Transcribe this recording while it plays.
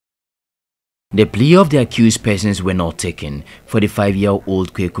The plea of the accused persons were not taken.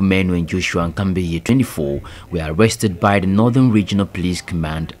 45-year-old Kweku Manu and Joshua Nkebeye, 24, were arrested by the Northern Regional Police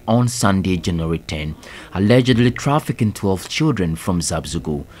Command on Sunday, January 10, allegedly trafficking 12 children from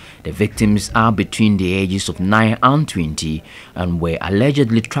Zabzugu. The victims are between the ages of 9 and 20 and were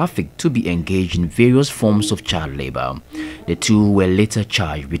allegedly trafficked to be engaged in various forms of child labor. The two were later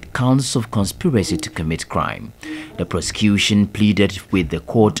charged with counts of conspiracy to commit crime. The prosecution pleaded with the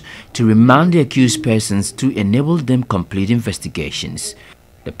court to remand the accused persons to enable them complete investigations.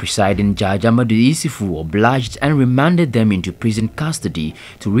 The presiding judge Amadu Isifu obliged and remanded them into prison custody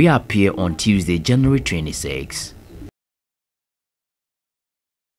to reappear on Tuesday, January 26.